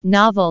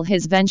Novel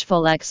His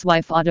Vengeful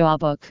Ex-Wife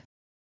Audiobook.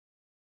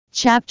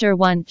 Chapter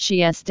 1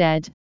 She is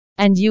dead.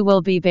 And you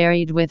will be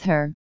buried with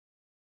her.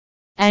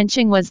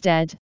 Anqing was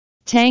dead.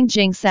 Tang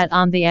Jing sat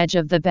on the edge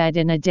of the bed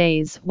in a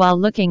daze while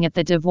looking at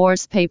the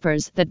divorce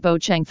papers that Bo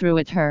Cheng threw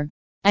at her.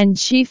 And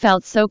she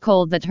felt so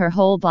cold that her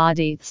whole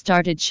body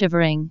started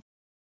shivering.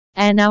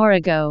 An hour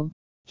ago.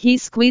 He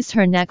squeezed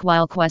her neck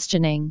while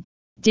questioning.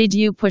 Did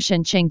you push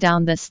Anqing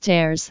down the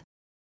stairs?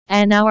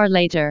 An hour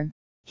later.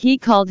 He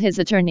called his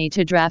attorney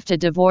to draft a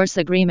divorce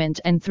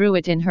agreement and threw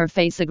it in her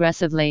face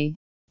aggressively.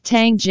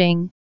 Tang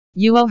Jing,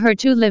 you owe her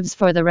 2 lives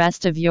for the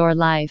rest of your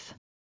life.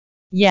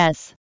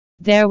 Yes,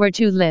 there were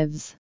 2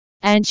 lives.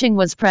 Anqing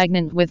was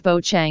pregnant with Bo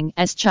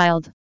Cheng's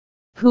child.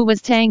 Who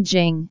was Tang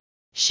Jing?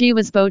 She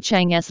was Bo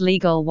Cheng's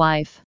legal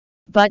wife.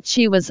 But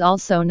she was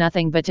also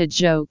nothing but a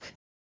joke.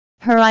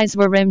 Her eyes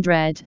were rimmed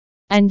red,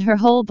 and her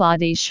whole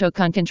body shook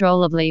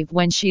uncontrollably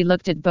when she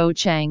looked at Bo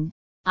Cheng.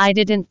 I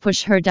didn't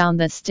push her down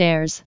the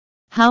stairs.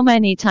 How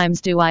many times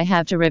do I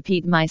have to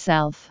repeat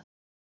myself?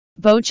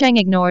 Bo Cheng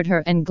ignored her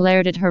and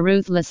glared at her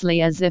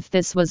ruthlessly as if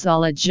this was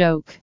all a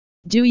joke.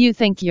 Do you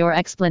think your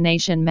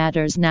explanation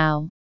matters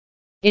now?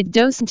 It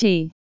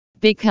doesn't.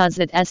 Because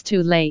it is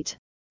too late.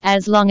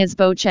 As long as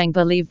Bo Cheng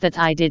believed that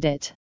I did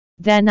it,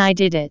 then I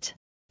did it.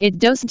 It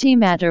doesn't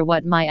matter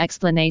what my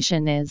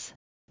explanation is.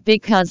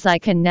 Because I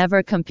can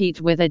never compete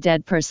with a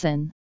dead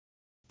person.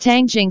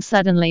 Tang Jing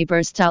suddenly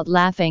burst out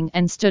laughing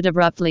and stood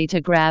abruptly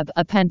to grab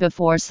a pen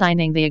before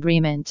signing the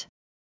agreement.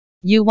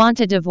 You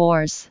want a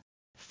divorce?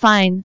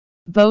 Fine,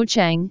 Bo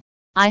Cheng.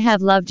 I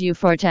have loved you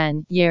for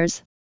 10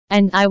 years,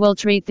 and I will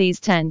treat these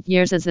 10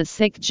 years as a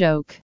sick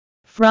joke.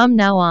 From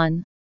now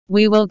on,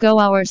 we will go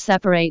our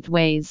separate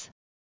ways.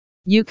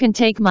 You can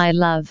take my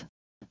love,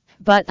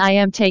 but I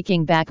am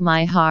taking back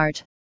my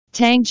heart.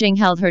 Tang Jing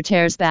held her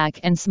tears back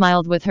and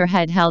smiled with her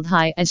head held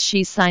high as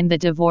she signed the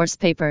divorce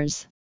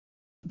papers.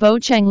 Bo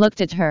Cheng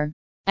looked at her,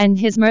 and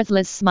his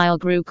mirthless smile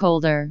grew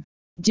colder.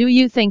 Do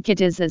you think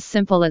it is as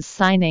simple as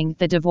signing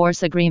the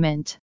divorce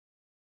agreement?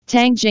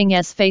 Tang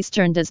Jing's face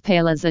turned as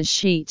pale as a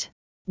sheet.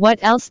 What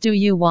else do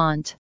you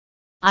want?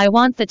 I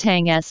want the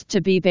Tangs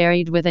to be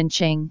buried with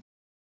Anqing.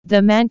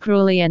 The man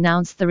cruelly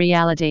announced the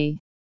reality.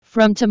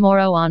 From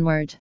tomorrow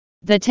onward,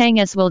 the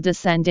Tangs will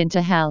descend into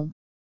hell.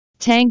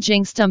 Tang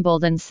Jing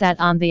stumbled and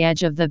sat on the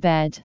edge of the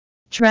bed,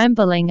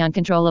 trembling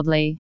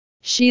uncontrollably.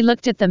 She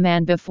looked at the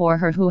man before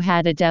her who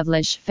had a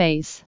devilish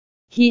face.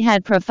 He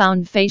had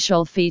profound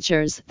facial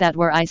features that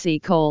were icy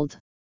cold.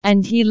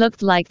 And he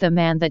looked like the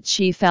man that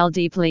she fell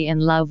deeply in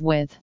love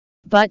with.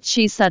 But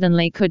she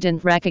suddenly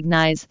couldn't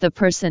recognize the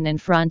person in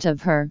front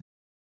of her.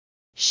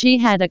 She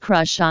had a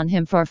crush on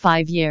him for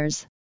 5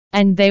 years.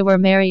 And they were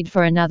married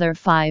for another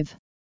 5.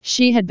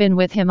 She had been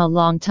with him a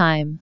long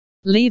time,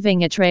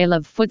 leaving a trail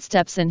of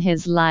footsteps in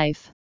his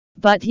life.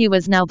 But he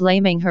was now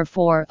blaming her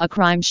for a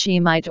crime she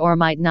might or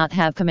might not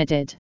have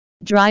committed,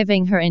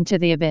 driving her into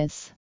the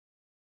abyss.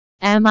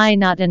 Am I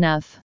not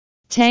enough?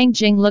 Tang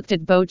Jing looked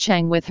at Bo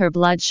Cheng with her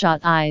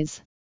bloodshot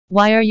eyes.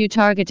 Why are you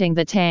targeting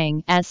the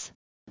Tangs?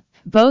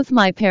 Both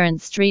my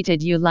parents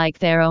treated you like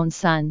their own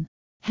son.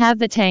 Have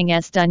the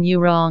Tangs done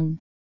you wrong?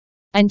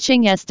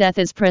 Anqing's death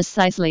is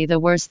precisely the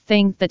worst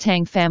thing the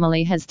Tang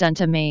family has done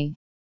to me.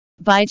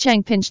 Bai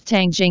Cheng pinched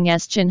Tang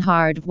Jing's chin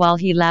hard while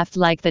he laughed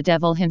like the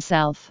devil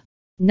himself.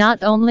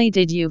 Not only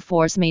did you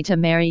force me to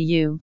marry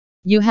you,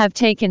 you have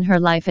taken her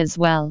life as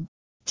well.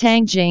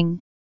 Tang Jing,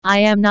 I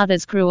am not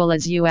as cruel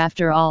as you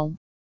after all.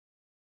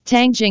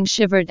 Tang Jing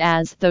shivered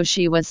as though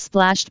she was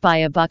splashed by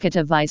a bucket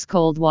of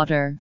ice-cold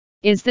water.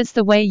 Is this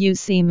the way you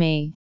see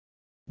me?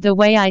 The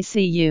way I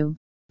see you?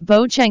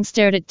 Bo Cheng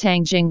stared at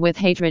Tang Jing with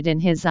hatred in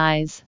his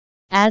eyes,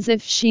 as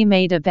if she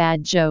made a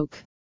bad joke.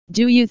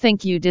 Do you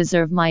think you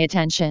deserve my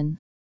attention?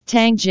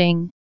 Tang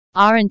Jing,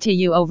 aren't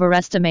you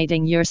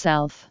overestimating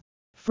yourself?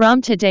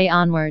 From today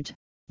onward,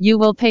 you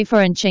will pay for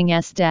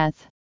Anqing's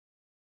death.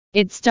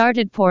 It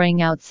started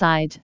pouring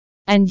outside,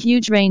 and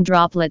huge rain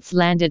droplets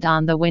landed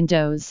on the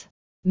windows,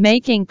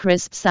 making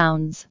crisp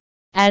sounds.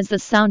 As the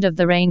sound of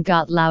the rain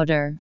got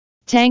louder,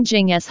 Tang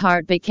Jing's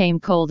heart became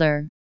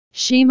colder.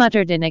 She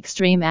muttered in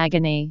extreme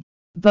agony.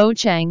 Bo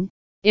Cheng,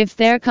 if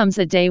there comes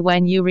a day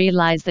when you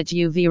realize that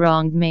you've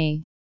wronged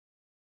me.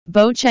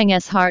 Bo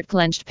Cheng's heart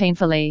clenched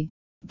painfully.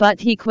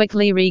 But he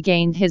quickly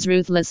regained his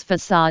ruthless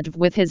facade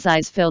with his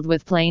eyes filled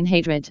with plain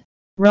hatred.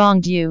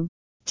 Wronged you?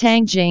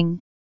 Tang Jing,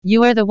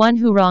 you are the one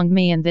who wronged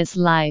me in this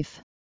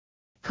life.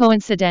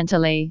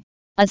 Coincidentally,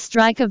 a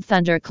strike of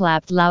thunder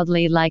clapped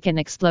loudly like an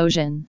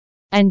explosion.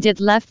 And it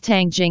left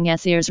Tang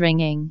Jing's ears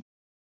ringing.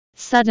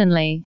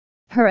 Suddenly,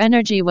 her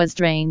energy was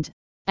drained,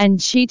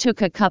 and she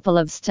took a couple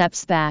of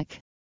steps back.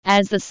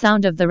 As the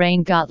sound of the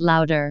rain got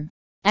louder,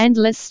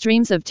 endless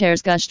streams of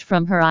tears gushed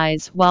from her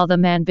eyes while the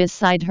man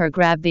beside her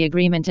grabbed the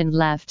agreement and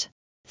left,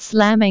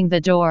 slamming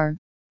the door.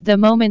 The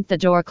moment the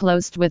door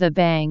closed with a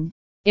bang,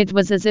 it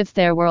was as if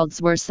their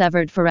worlds were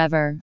severed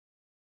forever.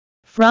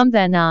 From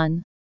then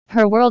on,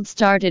 her world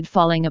started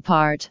falling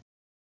apart.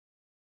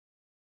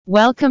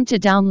 Welcome to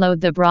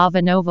download the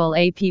Brava Novel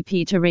app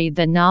to read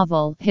the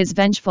novel His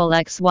Vengeful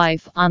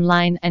Ex-Wife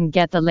online and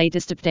get the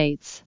latest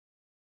updates.